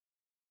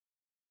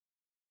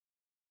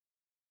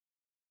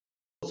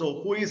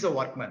so who is a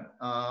workman?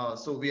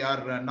 So we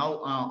are now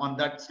on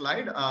that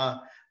slide,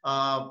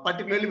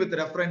 particularly with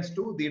reference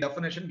to the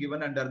definition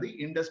given under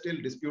the Industrial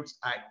Disputes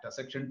Act,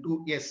 Section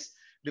 2S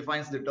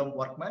defines the term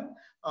workman.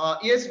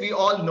 Yes, we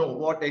all know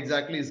what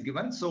exactly is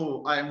given,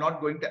 so I am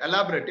not going to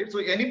elaborate it. So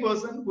any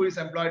person who is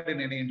employed in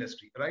any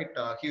industry, right,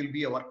 he will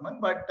be a workman,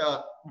 but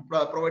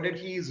provided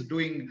he is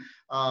doing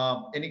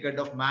any kind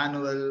of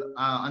manual,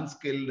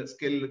 unskilled,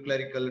 skilled,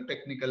 clerical,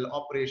 technical,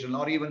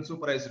 operational, or even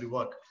supervisory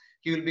work,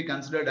 he will be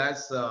considered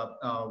as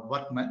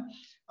workman.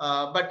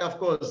 But of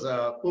course,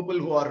 people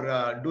who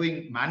are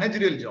doing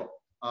managerial job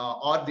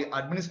or the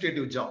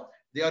administrative job,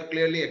 they are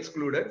clearly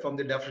excluded from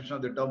the definition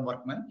of the term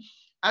workman.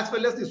 As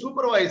well as the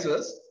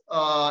supervisors,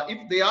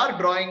 if they are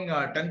drawing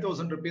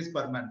 10,000 rupees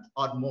per month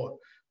or more,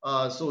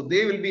 so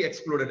they will be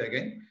excluded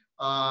again.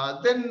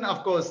 Then,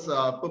 of course,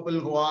 people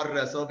who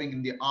are serving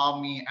in the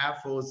army, air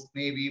force,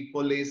 navy,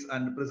 police,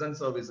 and prison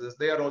services,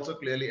 they are also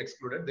clearly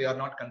excluded. They are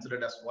not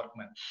considered as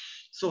workmen.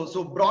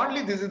 So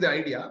broadly, this is the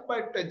idea.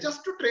 But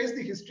just to trace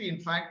the history, in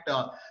fact,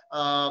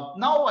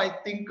 now I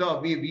think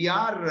we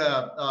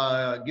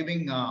are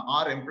giving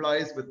our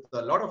employees with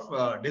a lot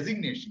of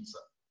designations.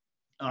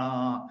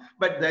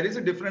 But there is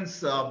a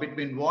difference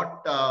between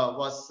what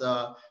was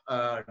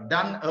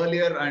done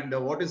earlier and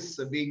what is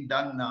being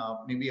done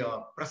maybe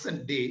a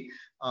present day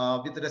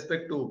with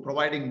respect to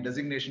providing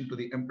designation to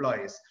the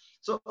employees.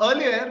 So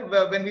earlier,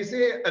 when we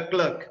say a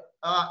clerk,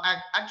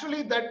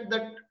 actually that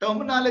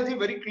terminology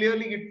very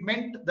clearly, it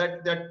meant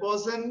that that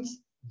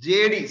person's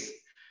JDs,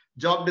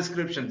 job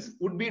descriptions,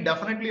 would be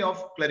definitely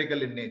of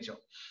clerical in nature.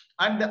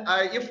 And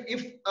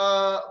if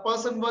a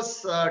person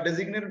was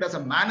designated as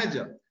a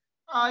manager,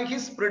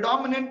 his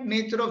predominant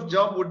nature of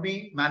job would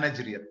be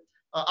managerial.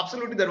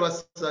 Absolutely, there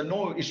was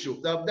no issue.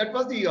 That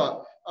was the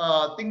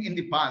thing in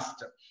the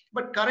past.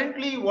 But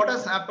currently, what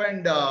has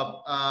happened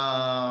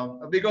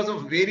because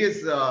of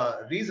various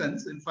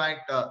reasons, in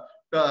fact,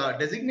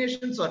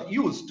 designations are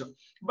used.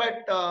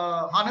 But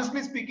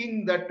honestly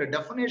speaking, that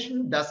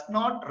definition does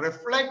not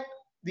reflect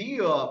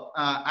the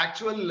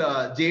actual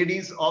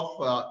JDs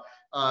of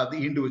the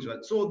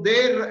individual. So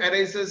there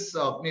arises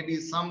maybe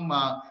some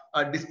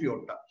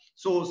dispute.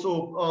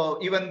 So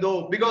even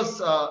though, because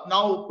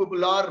now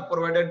people are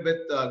provided with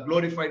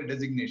glorified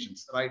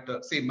designations, right?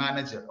 Say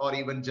manager or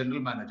even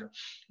general manager.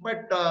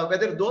 But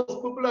whether those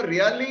people are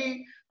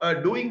really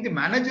doing the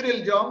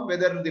managerial job,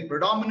 whether the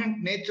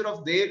predominant nature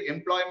of their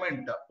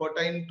employment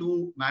pertain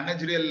to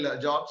managerial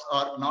jobs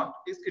or not,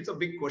 it's a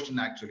big question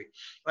actually,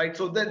 right?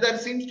 So there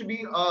seems to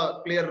be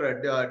a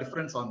clear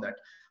difference on that.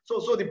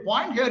 So the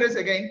point here is,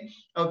 again,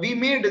 we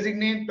may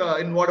designate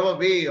in whatever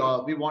way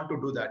we want to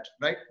do that,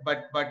 right?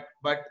 But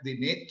the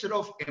nature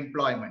of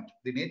employment,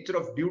 the nature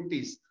of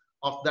duties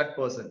of that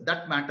person,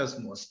 that matters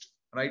most,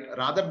 right?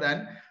 Rather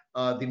than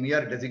the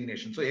mere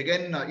designation. So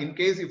again, in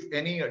case if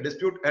any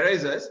dispute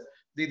arises,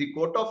 the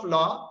court of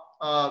law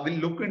will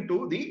look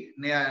into the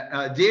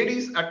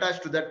JDs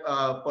attached to that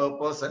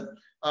person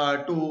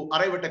to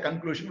arrive at a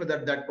conclusion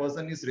whether that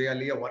person is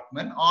really a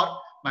workman or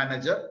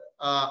manager,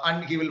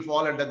 and he will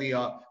fall under the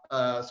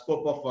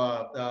scope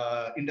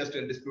of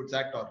Industrial Disputes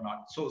Act or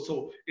not.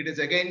 So it is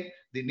again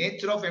the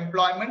nature of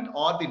employment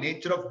or the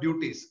nature of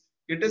duties.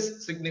 It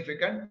is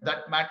significant,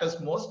 that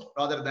matters most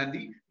rather than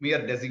the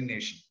mere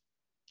designation.